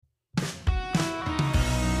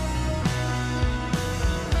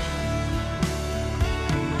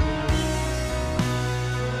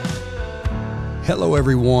Hello,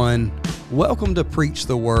 everyone. Welcome to Preach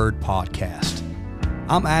the Word podcast.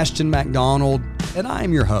 I'm Pastor McDonald, and I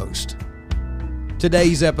am your host.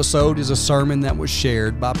 Today's episode is a sermon that was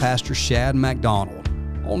shared by Pastor Shad McDonald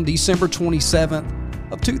on December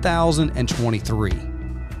 27th of 2023.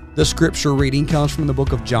 The scripture reading comes from the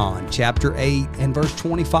book of John, chapter 8 and verse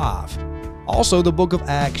 25. Also the book of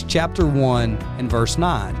Acts, chapter 1 and verse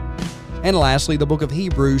 9. And lastly, the book of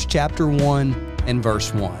Hebrews, chapter 1 and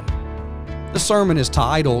verse 1. The sermon is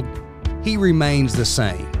titled, He Remains the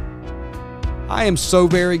Same. I am so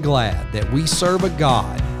very glad that we serve a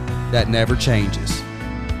God that never changes.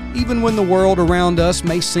 Even when the world around us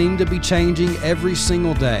may seem to be changing every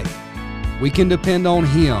single day, we can depend on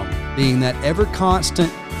Him being that ever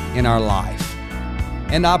constant in our life.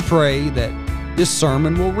 And I pray that this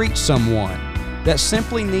sermon will reach someone that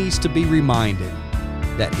simply needs to be reminded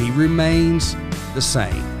that He remains the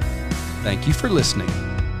same. Thank you for listening.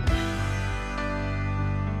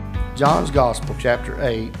 John's Gospel, chapter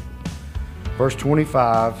 8, verse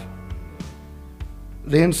 25.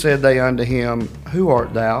 Then said they unto him, Who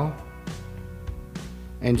art thou?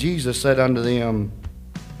 And Jesus said unto them,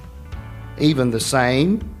 Even the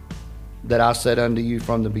same that I said unto you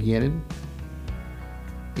from the beginning,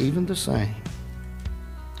 even the same.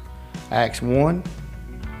 Acts 1,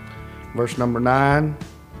 verse number 9.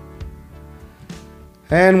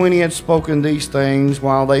 And when he had spoken these things,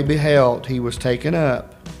 while they beheld, he was taken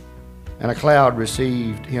up, and a cloud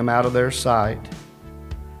received him out of their sight.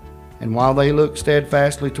 And while they looked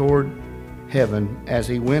steadfastly toward heaven as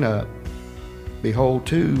he went up, behold,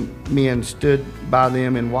 two men stood by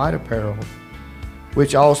them in white apparel,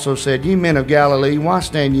 which also said, Ye men of Galilee, why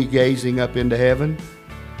stand ye gazing up into heaven?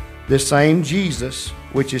 This same Jesus,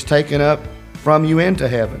 which is taken up from you into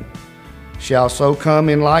heaven, shall so come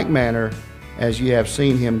in like manner as ye have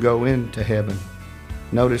seen him go into heaven.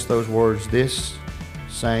 Notice those words, this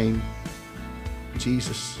same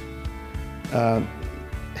Jesus.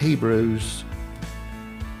 Hebrews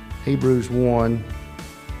 1.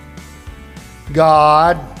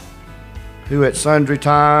 God, who at sundry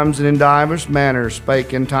times and in divers manners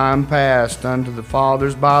spake in time past unto the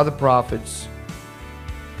fathers by the prophets,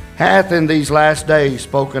 hath in these last days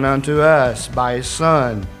spoken unto us by his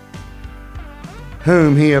Son,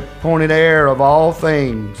 whom he appointed heir of all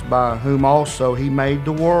things, by whom also he made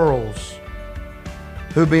the worlds,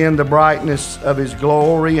 who being the brightness of his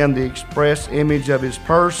glory and the express image of his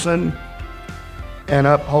person, and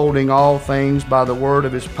upholding all things by the word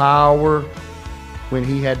of his power, when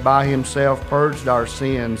he had by himself purged our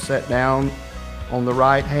sins, sat down on the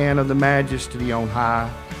right hand of the majesty on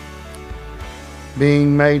high,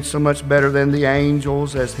 being made so much better than the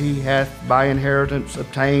angels, as he hath by inheritance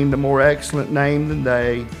obtained a more excellent name than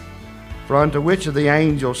they. For unto which of the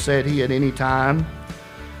angels said he at any time,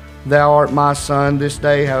 Thou art my Son, this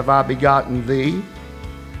day have I begotten thee?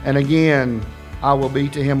 And again, I will be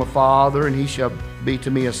to him a father, and he shall be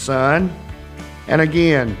to me a son. And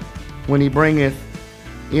again, when he bringeth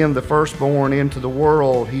in the firstborn into the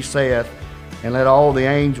world, he saith, And let all the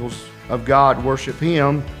angels of God worship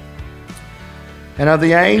him. And of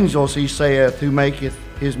the angels he saith, Who maketh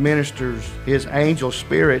his ministers, his angel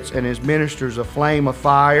spirits, and his ministers a flame of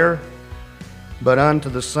fire. But unto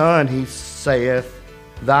the Son he saith,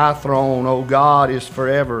 Thy throne, O God, is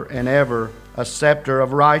forever and ever. A scepter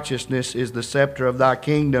of righteousness is the scepter of thy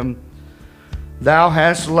kingdom. Thou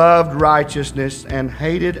hast loved righteousness and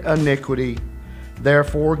hated iniquity.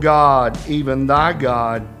 Therefore God, even thy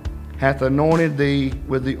God, hath anointed thee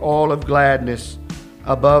with the oil of gladness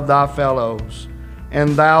above thy fellows. And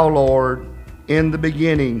thou, Lord, in the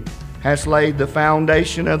beginning hast laid the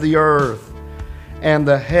foundation of the earth, and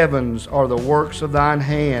the heavens are the works of thine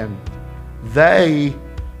hand. They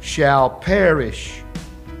shall perish,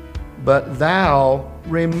 but thou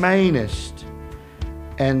remainest,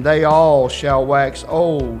 and they all shall wax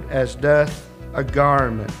old as doth a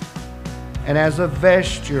garment, and as a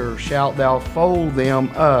vesture shalt thou fold them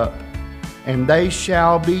up, and they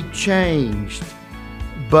shall be changed,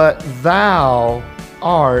 but thou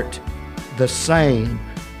art the same,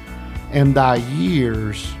 and thy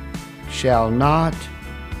years shall not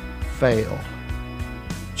fail.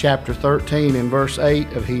 Chapter 13 and verse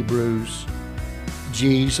 8 of Hebrews,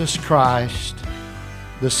 Jesus Christ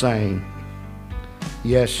the same,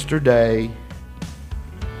 yesterday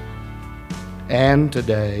and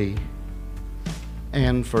today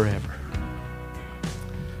and forever.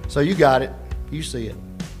 So you got it. You see it.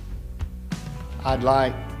 I'd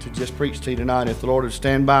like to just preach to you tonight, if the Lord would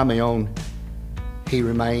stand by me, on He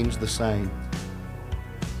remains the same.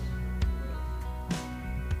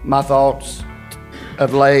 My thoughts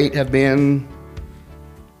of late have been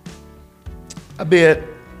a bit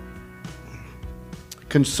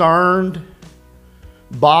concerned,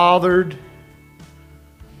 bothered,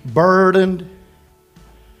 burdened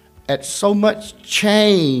at so much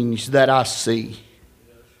change that I see.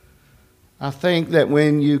 I think that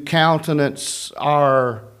when you countenance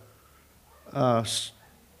our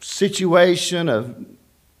situation of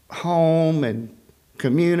home and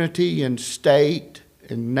community and state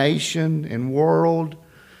and nation and world,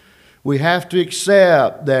 we have to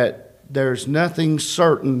accept that there's nothing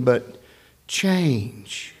certain but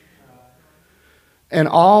change. And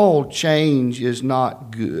all change is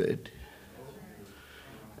not good.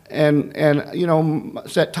 And you know,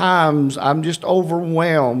 at times I'm just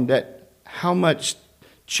overwhelmed at how much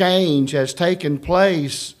change has taken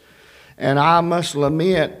place, and I must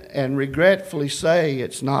lament and regretfully say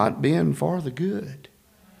it's not been for the good.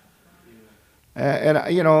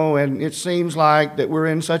 And you know, and it seems like that we're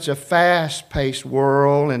in such a fast-paced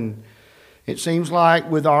world, and it seems like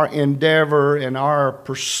with our endeavor and our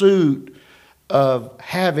pursuit of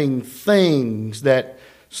having things, that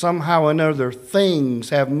somehow or another things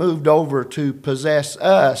have moved over to possess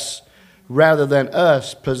us rather than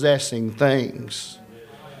us possessing things.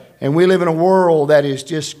 And we live in a world that is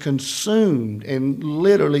just consumed and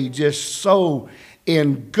literally just so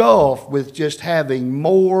engulfed with just having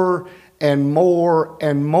more and more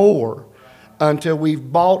and more, until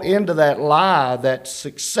we've bought into that lie that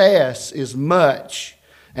success is much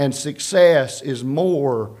and success is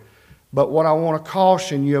more. But what I want to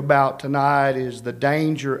caution you about tonight is the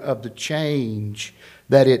danger of the change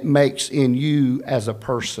that it makes in you as a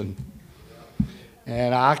person.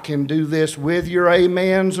 And I can do this with your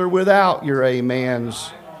amens or without your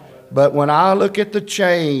amens. But when I look at the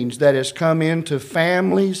change that has come into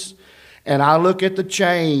families, and I look at the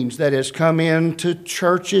change that has come into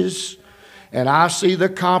churches, and I see the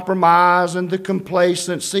compromise and the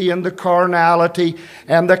complacency and the carnality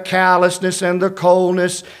and the callousness and the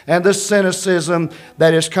coldness and the cynicism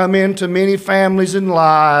that has come into many families and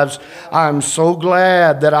lives, I'm so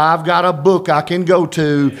glad that I've got a book I can go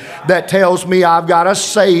to that tells me I've got a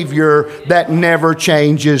Savior that never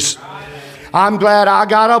changes. I'm glad I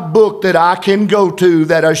got a book that I can go to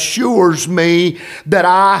that assures me that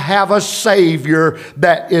I have a Savior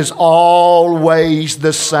that is always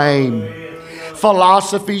the same.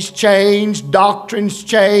 Philosophies change, doctrines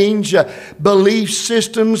change, belief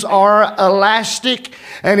systems are elastic,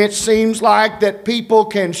 and it seems like that people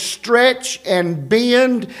can stretch and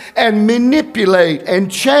bend and manipulate and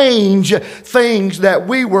change things that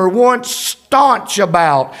we were once staunch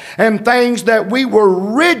about, and things that we were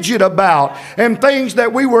rigid about, and things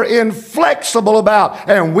that we were inflexible about,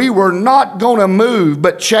 and we were not going to move.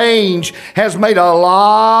 But change has made a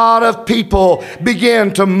lot of people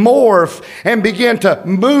begin to morph and begin to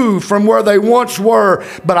move from where they once were.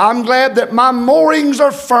 But I'm glad that my moorings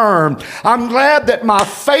are firm. I'm glad that my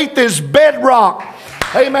faith is bedrock.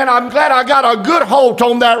 Amen. I'm glad I got a good hold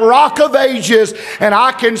on that rock of ages, and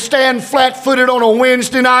I can stand flat-footed on a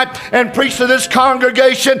Wednesday night and preach to this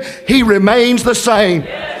congregation. He remains the same.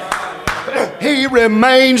 He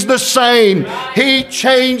remains the same. He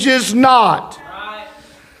changes not.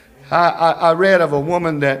 I read of a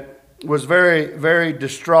woman that was very, very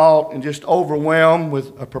distraught and just overwhelmed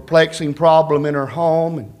with a perplexing problem in her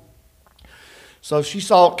home. And so she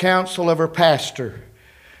sought counsel of her pastor.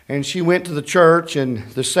 And she went to the church, and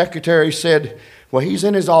the secretary said, well, he's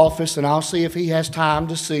in his office, and I'll see if he has time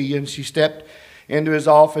to see you. And she stepped into his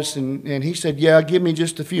office, and he said, yeah, give me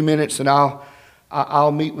just a few minutes, and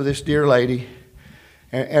I'll meet with this dear lady.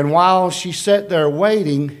 And while she sat there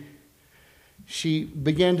waiting, she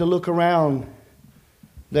began to look around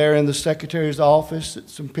there in the secretary's office at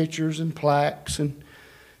some pictures and plaques and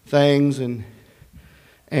things, and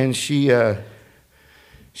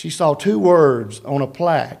she saw two words on a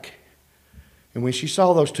plaque. And when she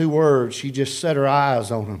saw those two words, she just set her eyes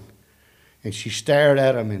on them. And she stared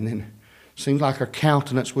at them, and then it seemed like her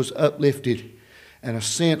countenance was uplifted, and a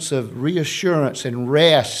sense of reassurance and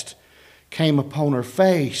rest came upon her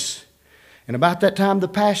face. And about that time, the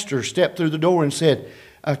pastor stepped through the door and said,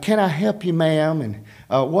 can I help you, ma'am? And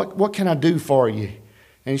what can I do for you?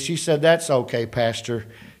 And she said, that's okay, Pastor.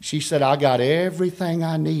 She said, I got everything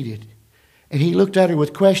I needed. And he looked at her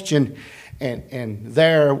with question, and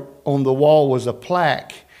there on the wall was a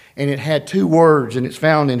plaque, and it had two words, and it's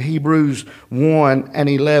found in Hebrews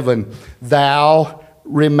 1:11, thou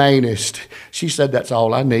remainest. She said, that's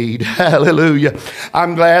all I need. Hallelujah.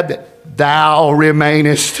 I'm glad that thou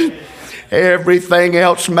remainest. Everything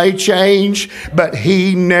else may change, but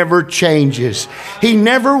He never changes. He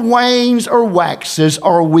never wanes or waxes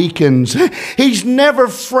or weakens. He's never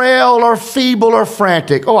frail or feeble or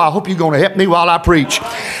frantic. Oh, I hope you're going to help me while I preach.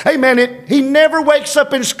 Amen. He never wakes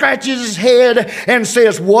up and scratches his head and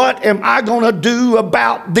says, what am I going to do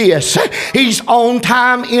about this? He's on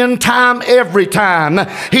time, in time, every time.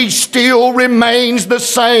 He still remains the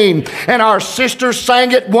same. And our sister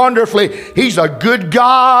sang it wonderfully. He's a good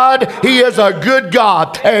God. He is a good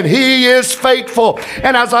God. And He is faithful.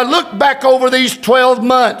 And as I look back over these 12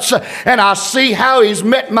 months and I see how He's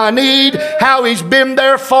met my need, how He's been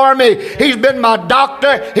there for me. He's been my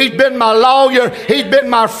doctor. He's been my lawyer. He's been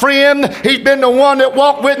my friend. He's been the one that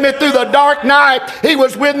walked with me through the dark night. He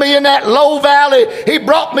was with me in that low valley. He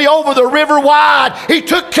brought me over the river wide. He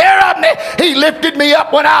took care of me. He lifted me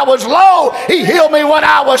up when I was low. He healed me when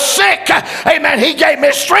I was sick. Amen. He gave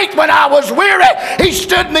me strength when I was weary. He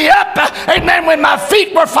stood me up. Amen. When my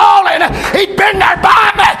feet were falling, He'd been there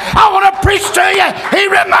by me. I want to preach to you. He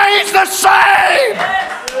remains the same.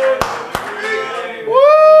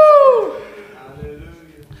 Woo!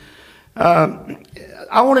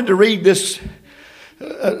 I wanted to read this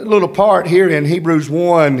little part here in Hebrews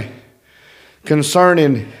 1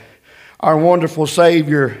 concerning our wonderful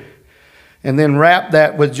Savior, and then wrap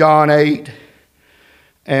that with John 8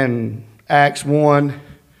 and Acts 1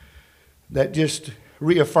 that just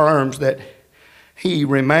reaffirms that He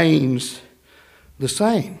remains the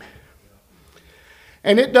same.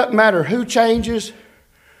 And it doesn't matter who changes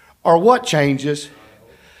or what changes,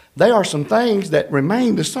 there are some things that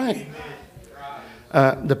remain the same.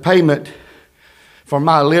 The payment for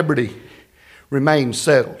my liberty remains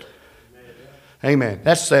settled. Amen.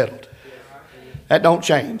 That's settled. That don't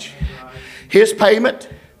change. His payment,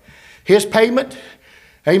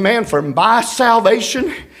 amen, for my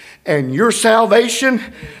salvation and your salvation,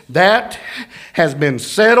 that has been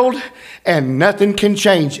settled and nothing can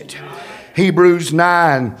change it. Hebrews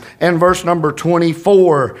 9 and verse number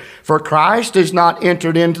 24. For Christ is not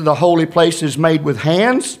entered into the holy places made with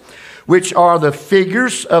hands, which are the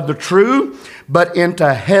figures of the true, but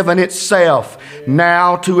into heaven itself,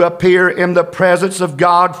 now to appear in the presence of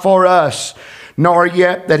God for us. Nor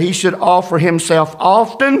yet that He should offer Himself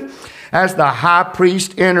often, as the high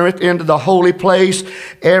priest entereth into the holy place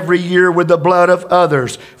every year with the blood of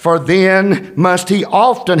others. For then must He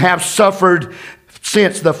often have suffered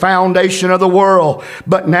since the foundation of the world.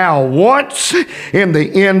 But now once in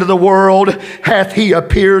the end of the world hath He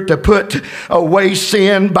appeared to put away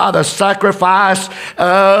sin by the sacrifice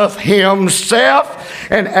of Himself.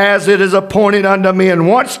 And as it is appointed unto men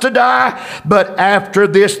once to die, but after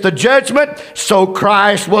this the judgment, so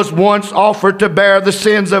Christ was once offered to bear the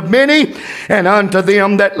sins of many, and unto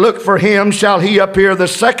them that look for Him shall He appear the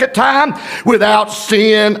second time without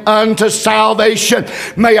sin unto salvation.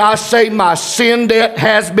 May I say, my sin debt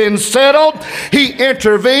has been settled. He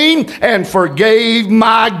intervened and forgave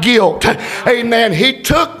my guilt. Amen. He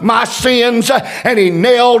took my sins and He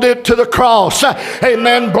nailed it to the cross.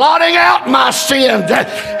 Amen. Blotting out my sins.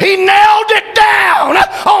 He nailed it down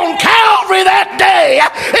on Calvary that day.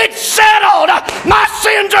 It's settled. My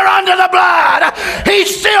sins are under the blood.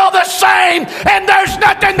 He's still the same, and there's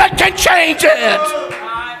nothing that can change it.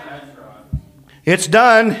 It's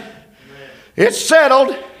done. It's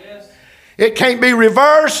settled. It can't be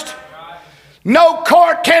reversed. No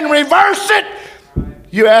court can reverse it.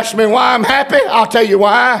 You ask me why I'm happy? I'll tell you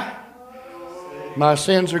why. My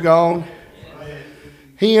sins are gone.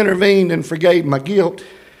 He intervened and forgave my guilt.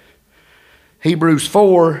 Hebrews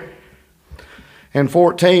 4 and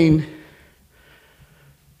 14.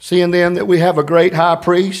 Seeing then that we have a great high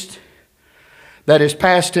priest that is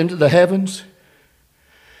passed into the heavens,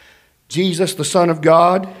 Jesus the Son of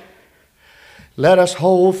God, let us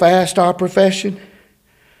hold fast our profession.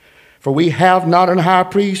 For we have not an high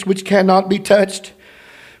priest which cannot be touched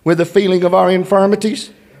with the feeling of our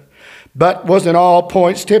infirmities, but was in all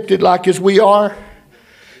points tempted like as we are,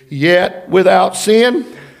 yet without sin.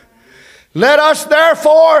 Let us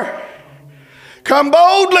therefore come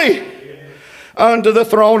boldly unto the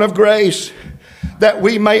throne of grace, that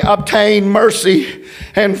we may obtain mercy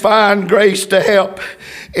and find grace to help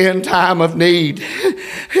in time of need.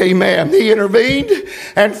 Amen. He intervened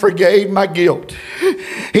and forgave my guilt.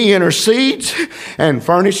 He intercedes and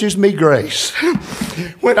furnishes me grace.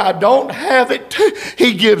 When I don't have it,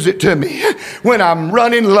 He gives it to me. When I'm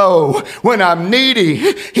running low, when I'm needy,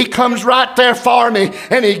 He comes right there for me,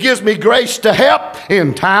 and He gives me grace to help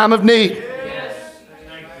in time of need.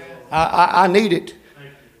 I need it.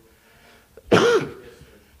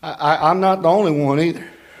 I'm not the only one either.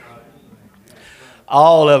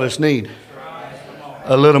 All of us need.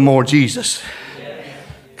 a little more Jesus.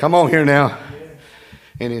 Come on here now.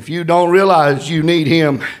 And if you don't realize you need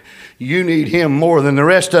Him more than the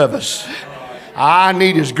rest of us. I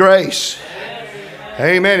need His grace.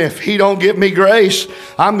 Amen. If He don't give me grace,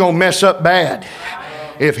 I'm going to mess up bad.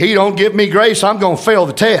 If He don't give me grace, I'm going to fail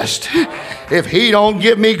the test. If He don't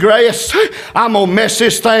give me grace, I'm going to mess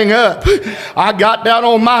this thing up. I got down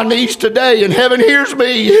on my knees today and heaven hears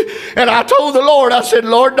me. And I told the Lord, I said,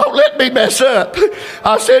 Lord, don't let me mess up.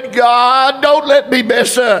 I said, God, don't let me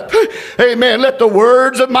mess up. Amen. Let the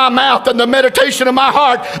words of my mouth and the meditation of my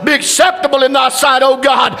heart be acceptable in thy sight, oh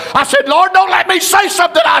God. I said, Lord, don't let me say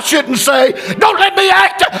something I shouldn't say. Don't let me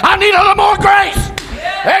act. I need a little more grace.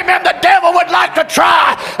 Amen. The devil would like to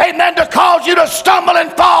try, amen, to cause you to stumble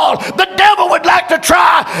and fall. The devil would like to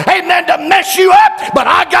try, amen, to mess you up. But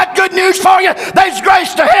I got good news for you. There's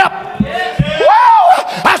grace to help. Woo!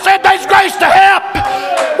 I said there's grace to help.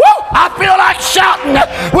 Woo! I feel like shouting.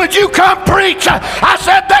 Would you come preach? I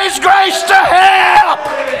said there's grace to help.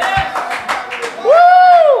 Woo!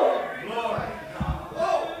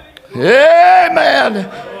 Amen.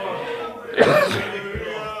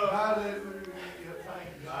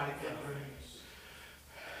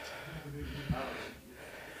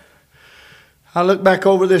 I look back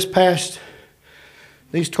over these 12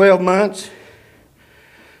 months,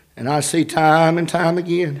 and I see time and time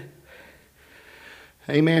again,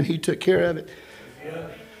 amen, He took care of it.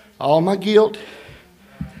 All my guilt,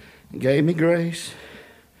 gave me grace.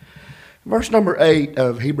 Verse number 8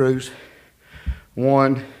 of Hebrews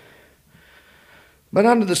 1. But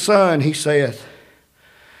under the sun, He saith,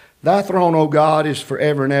 Thy throne, O God, is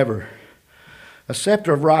forever and ever. A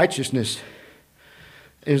scepter of righteousness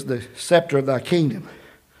is the scepter of thy kingdom.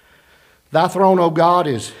 Thy throne, O God,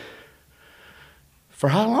 is for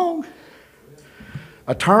how long?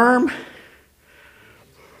 A term?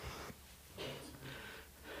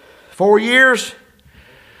 4 years?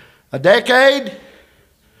 A decade?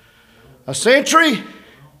 A century?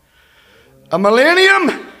 A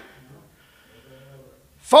millennium?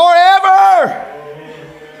 Forever!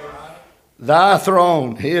 Thy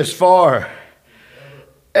throne is for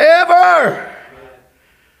ever.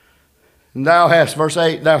 And thou hast, verse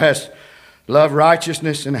 8, thou hast loved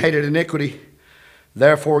righteousness and hated iniquity.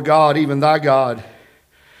 Therefore God, even thy God,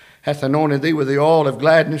 hath anointed thee with the oil of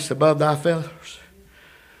gladness above thy fellows.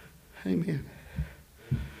 Amen.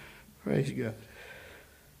 Praise God.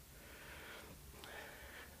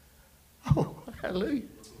 Oh, hallelujah.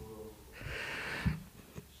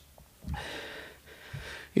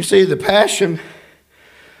 You see, the passion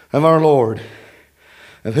of our Lord,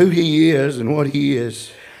 of who He is and what He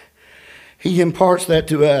is, He imparts that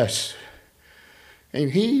to us.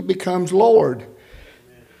 And He becomes Lord.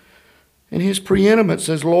 And His preeminence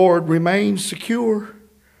as Lord remains secure.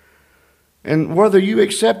 And whether you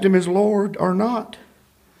accept Him as Lord or not,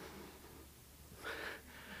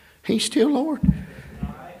 He's still Lord.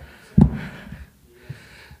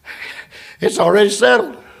 It's already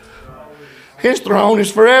settled. His throne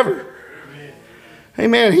is forever.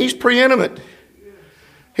 Amen. He's preeminent.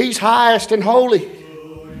 He's highest and holy.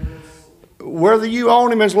 Whether you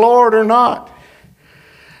own Him as Lord or not,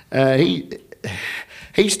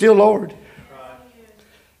 He's still Lord.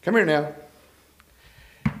 Come here now.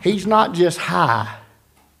 He's not just high.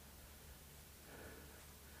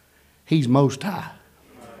 He's most high.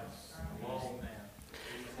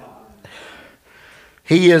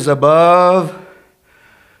 He is above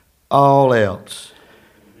all else.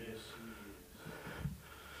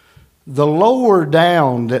 The lower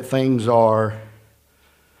down that things are,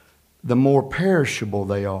 the more perishable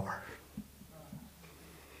they are.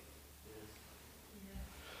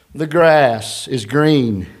 The grass is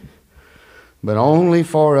green, but only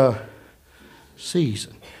for a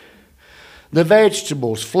season. The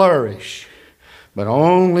vegetables flourish, but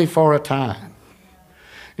only for a time.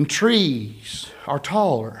 And trees are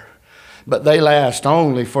taller, but they last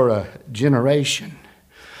only for a generation.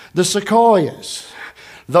 The sequoias,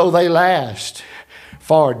 though they last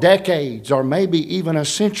for decades or maybe even a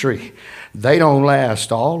century, they don't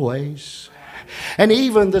last always. And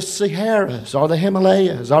even the Sierras or the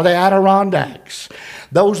Himalayas or the Adirondacks,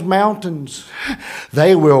 those mountains,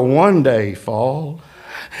 they will one day fall.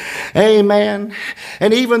 Amen.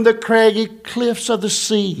 And even the craggy cliffs of the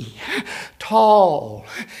sea, tall,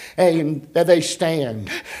 and they stand.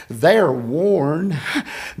 They're worn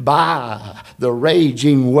by the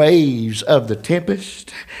raging waves of the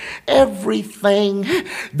tempest. Everything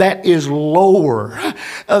that is lower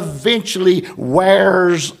eventually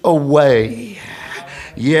wears away.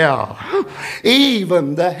 Yeah.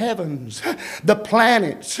 Even the heavens, the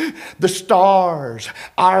planets, the stars,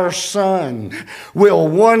 our sun will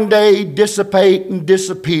one day dissipate and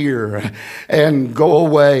disappear and go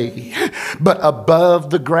away. But above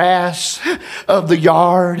the grass of the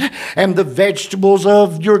yard and the vegetables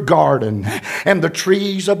of your garden and the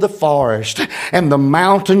trees of the forest and the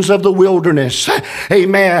mountains of the wilderness,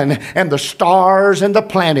 amen, and the stars and the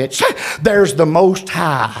planets, there's the Most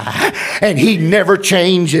High, and He never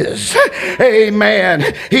changes.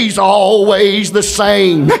 Amen. He's always the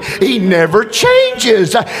same. He never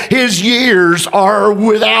changes. His years are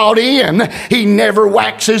without end. He never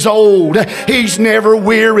waxes old. He's never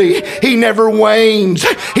weary. He never wanes.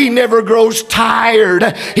 He never grows tired.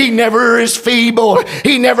 He never is feeble.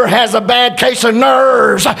 He never has a bad case of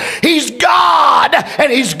nerves. He's God,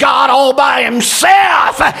 and He's God all by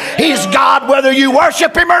Himself. He's God whether you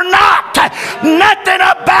worship Him or not. Nothing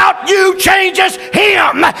about you changes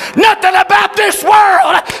Him. Nothing about this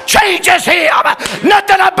world changes Him.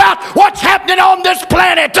 Nothing about what's happening on this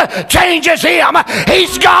planet changes Him.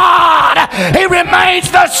 He's God. He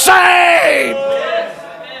remains the same.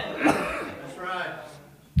 That's right.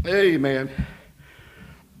 Amen.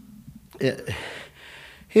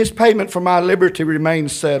 His payment for my liberty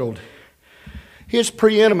remains settled. His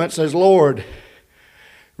preeminence as Lord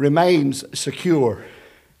remains secure.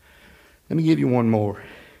 Let me give you one more.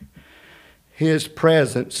 His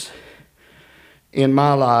presence in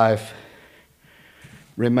my life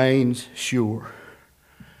remains sure.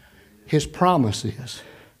 His promise is,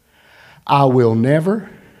 I will never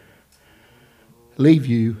leave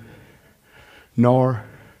you nor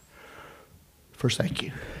forsake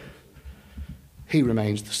you. He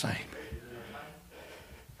remains the same.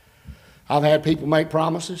 I've had people make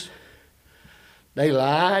promises. They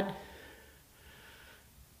lied.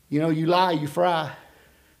 You know, you lie, you fry.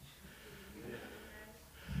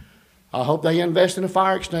 I hope they invest in a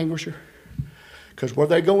fire extinguisher, because where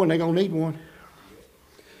they're going, they're going to need one.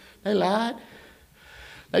 They lied.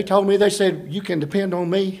 They told me, they said, you can depend on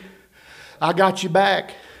me. I got you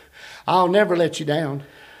back. I'll never let you down.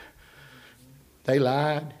 They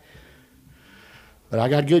lied. But I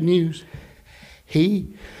got good news.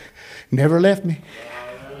 He never left me.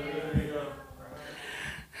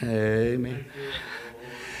 Amen.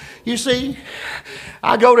 You see,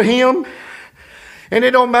 I go to Him, and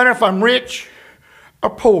it don't matter if I'm rich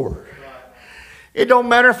or poor. It don't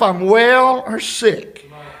matter if I'm well or sick.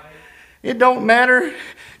 It don't matter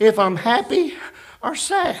if I'm happy or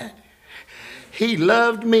sad. He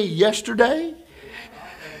loved me yesterday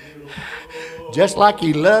just like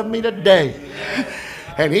He loved me today.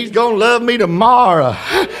 And He's going to love me tomorrow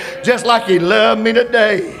just like He loved me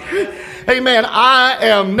today. Amen. I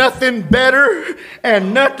am nothing better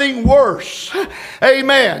and nothing worse.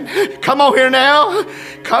 Amen. Come on here now.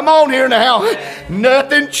 Come on here now.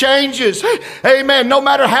 Nothing changes. Amen. No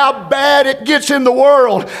matter how bad it gets in the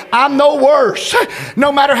world, I'm no worse.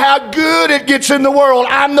 No matter how good it gets in the world,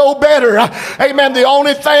 I'm no better. Amen. The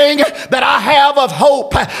only thing that I have of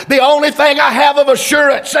hope, the only thing I have of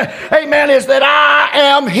assurance, amen, is that I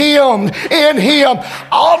am Him, in Him.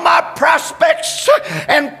 All my prospects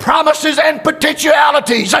and promises and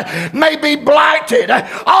potentialities may be blighted.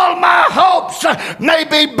 All my hopes may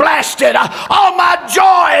be blasted. All my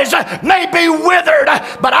joys may be withered.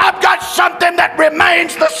 But I've got something that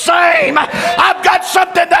remains the same. I've got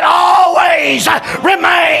something that always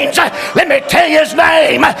remains. Let me tell you His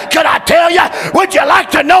name. Could I tell you? Would you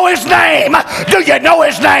like to know His name? Do you know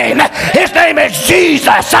His name? His name is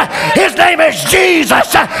Jesus. His name is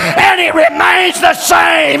Jesus. And He remains the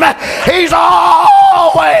same. He's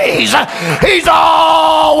always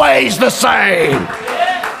the same.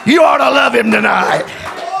 You ought to love Him tonight.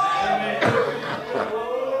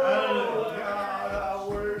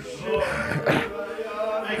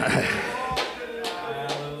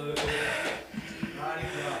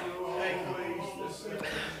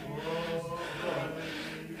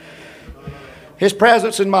 His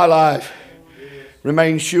presence in my life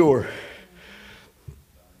remains sure.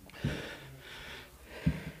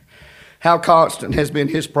 How constant has been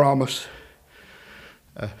His promise.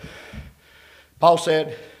 Paul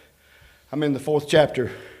said, I'm in the 4th chapter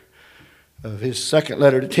of his 2nd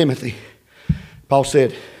letter to Timothy. Paul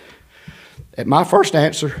said, at my first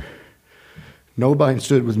answer, nobody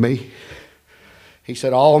stood with me. He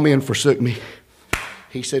said, all men forsook me.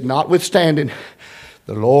 He said, notwithstanding,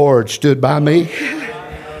 the Lord stood by me.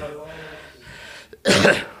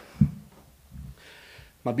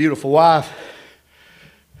 My beautiful wife,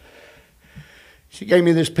 she gave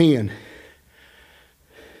me this pen.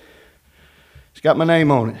 It's got my name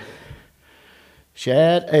on it.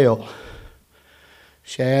 Shad L.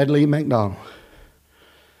 Shad McDonald.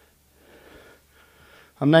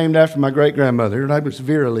 I'm named after my great-grandmother. Her name was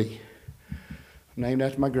Vera Lee. I'm named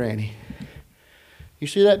after my granny. You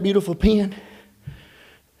see that beautiful pen?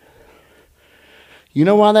 You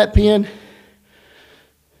know why that pen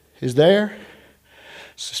is there,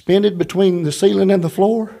 suspended between the ceiling and the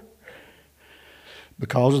floor?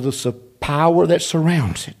 Because of the power that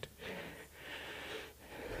surrounds it.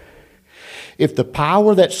 If the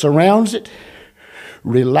power that surrounds it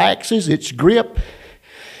relaxes its grip,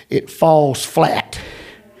 it falls flat.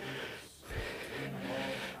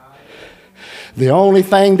 The only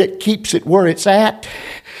thing that keeps it where it's at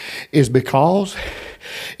is because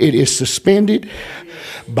it is suspended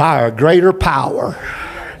by a greater power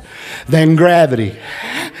than gravity.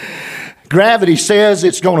 Gravity says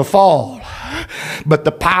it's going to fall, but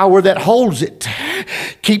the power that holds it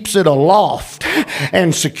keeps it aloft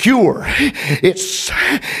and secure. It's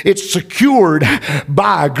secured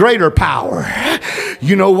by a greater power.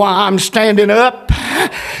 You know why I'm standing up?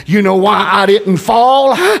 You know why I didn't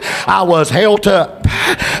fall? I was held up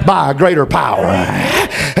by a greater power.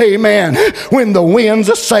 Amen. When the winds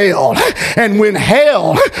assail and when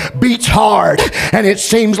hell beats hard and it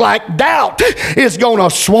seems like doubt is going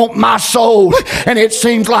to swamp my soul and it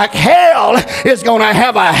seems like hell is going to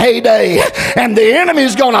have a heyday and the enemy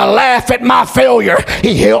is going to laugh at my failure,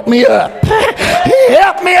 he helped me up. He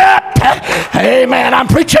helped me up. Amen. I'm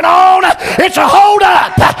preaching on. It's a hold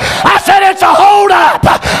up. I said it's a hold up.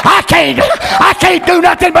 I can't do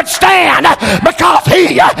nothing but stand because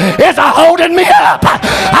he is a holding me up.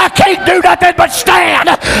 I can't do nothing but stand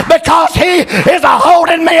because he is a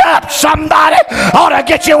holding me up. Somebody ought to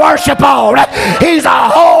get your worship on. He's a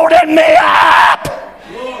holding me up.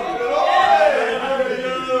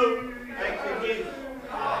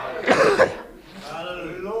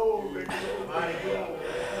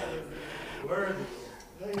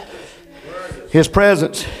 His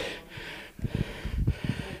presence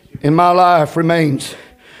in my life remains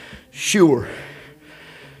sure.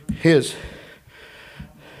 His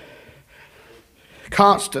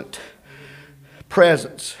constant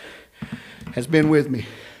presence has been with me.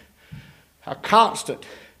 How constant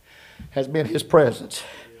has been his presence.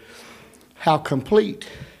 How complete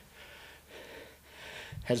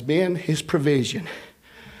has been his provision.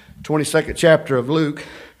 22nd chapter of Luke,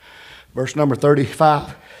 verse number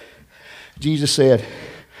 35. Jesus said,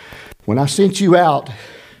 when I sent you out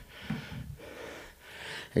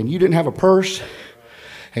and you didn't have a purse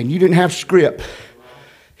and you didn't have scrip,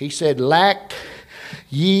 he said, lacked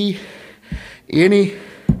ye anything?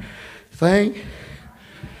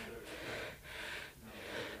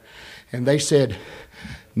 And they said,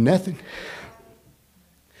 nothing.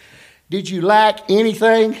 Did you lack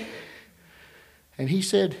anything? And he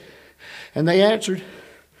said, and they answered,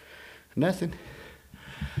 nothing.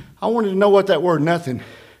 I wanted to know what that word nothing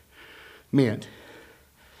meant.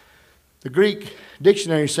 The Greek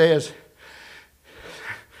dictionary says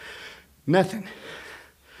nothing.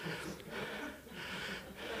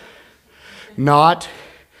 Not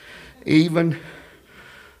even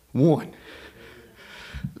one.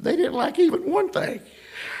 They didn't like even one thing.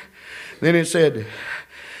 Then it said,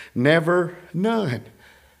 never none.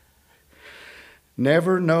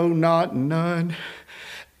 Never, no, not, none,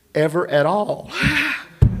 ever at all.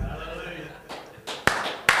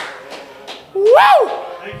 Woo!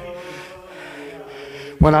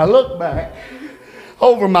 When I look back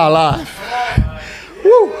over my life,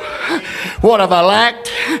 woo, what have I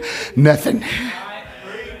lacked? Nothing.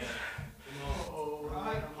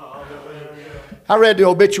 I read the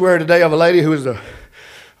obituary today of a lady who was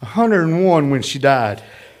 101 when she died.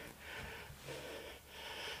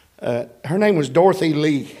 Her name was Dorothy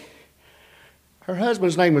Lee. Her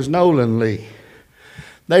husband's name was Nolan Lee.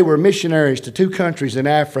 They were missionaries to 2 countries in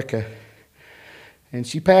Africa. And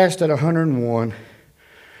she passed at 101.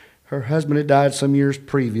 Her husband had died some years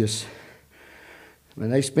previous.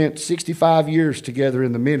 And they spent 65 years together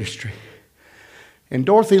in the ministry. And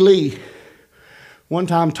Dorothy Lee one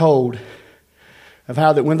time told of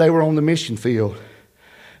how that when they were on the mission field,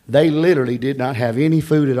 they literally did not have any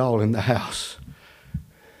food at all in the house.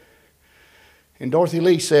 And Dorothy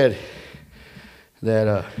Lee said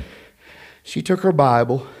that she took her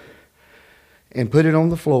Bible and put it on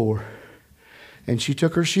the floor, and she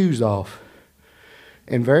took her shoes off,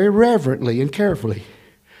 and very reverently and carefully,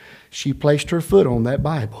 she placed her foot on that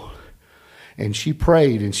Bible, and she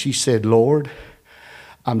prayed, and she said, Lord,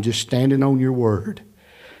 I'm just standing on your word.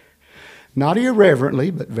 Not irreverently,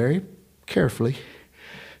 but very carefully,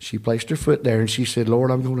 she placed her foot there, and she said, Lord,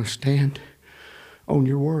 I'm going to stand on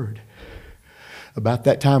your word. About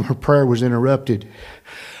that time, her prayer was interrupted.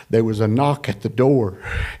 There was a knock at the door.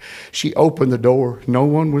 She opened the door. No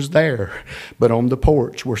one was there, but on the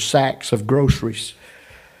porch were sacks of groceries.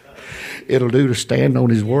 It'll do to stand on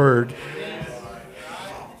His word.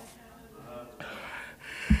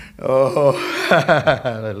 Oh,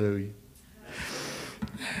 hallelujah.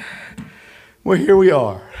 Well, here we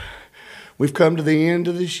are. We've come to the end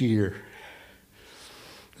of this year.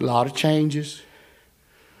 A lot of changes.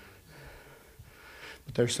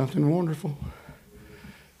 But there's something wonderful.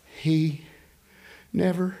 He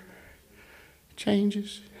never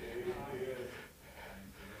changes.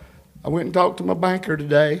 I went and talked to my banker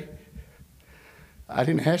today. I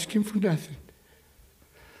didn't ask him for nothing.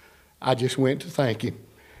 I just went to thank him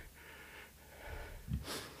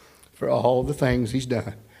for all the things he's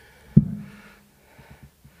done.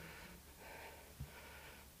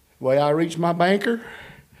 The way I reach my banker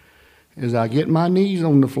is I get my knees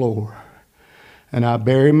on the floor and I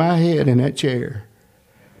bury my head in that chair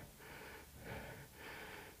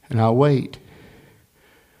and I wait.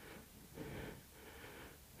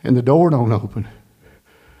 And the door don't open,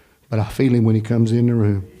 but I feel him when he comes in the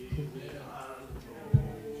room.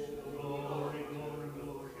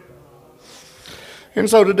 And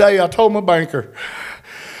so today I told my banker,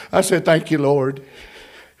 I said, thank you, Lord.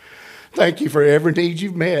 Thank you for every need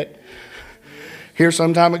you've met. Here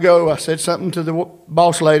some time ago, I said something to the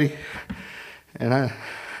boss lady, and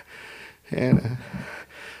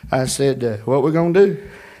I said, what we going to do?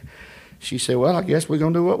 She said, well, I guess we're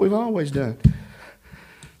going to do what we've always done.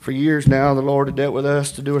 For years now, the Lord had dealt with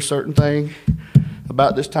us to do a certain thing.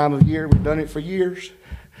 About this time of year, we've done it for years,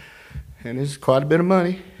 and it's quite a bit of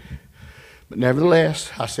money. But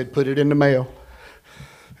nevertheless, I said, put it in the mail,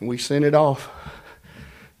 and we sent it off.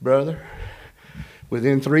 Brother,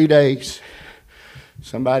 within 3 days,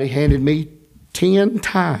 somebody handed me 10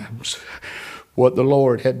 times what the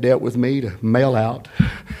Lord had dealt with me to mail out.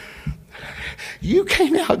 You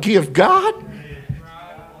can't outgive God.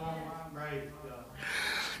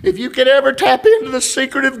 If you could ever tap into the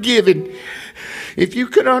secret of giving, if you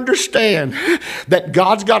could understand that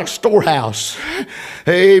God's got a storehouse,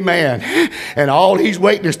 amen, and all He's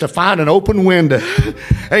waiting is to find an open window,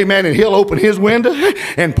 amen, and He'll open His window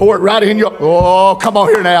and pour it right in your, oh, come on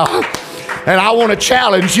here now. And I want to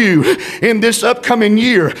challenge you in this upcoming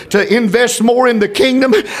year to invest more in the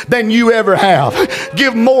kingdom than you ever have.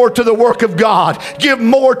 Give more to the work of God. Give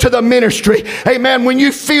more to the ministry. Amen. When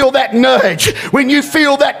you feel that nudge, when you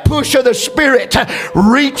feel that push of the Spirit,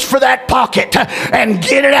 reach for that pocket and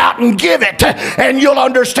get it out and give it. And you'll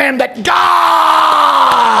understand that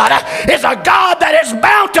God is a God that is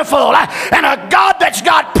bountiful and a God that's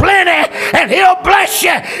got plenty, and He'll bless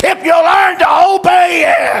you if you learn to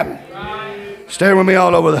obey Him. Stand with me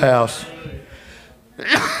all over the house.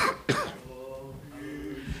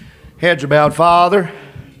 Heads are bowed. Father,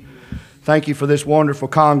 thank you for this wonderful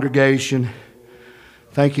congregation.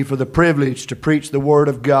 Thank you for the privilege to preach the Word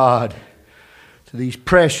of God to these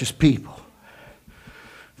precious people.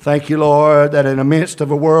 Thank you, Lord, that in the midst of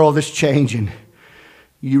a world that's changing,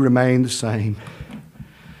 you remain the same.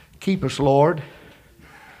 Keep us, Lord.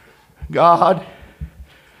 God,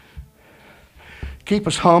 keep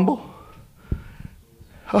us humble.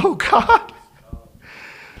 Oh, God.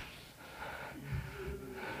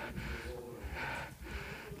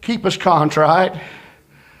 Keep us contrite.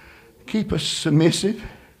 Keep us submissive,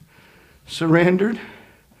 surrendered.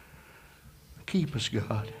 Keep us,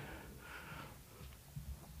 God.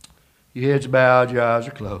 Your head's bowed, your eyes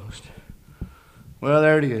are closed. Well,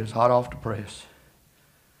 there it is, hot off the press.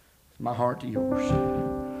 My heart to yours.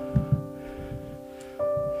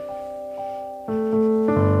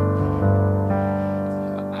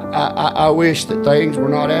 I wish that things were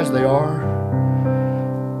not as they are,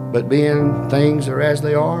 but being things are as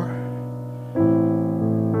they are.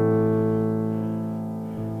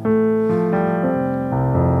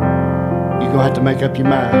 You're going to have to make up your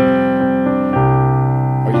mind.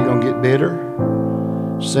 Are you going to get bitter,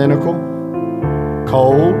 cynical,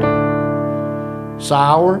 cold,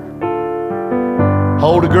 sour,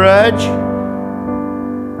 hold a grudge?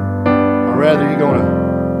 Or rather, you're going to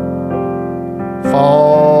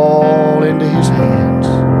fall into His hands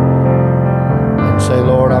and say,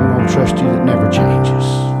 Lord, I'm going to trust you that never changes.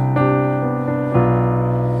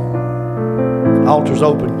 Altar's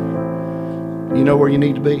open. You know where you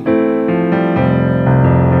need to be.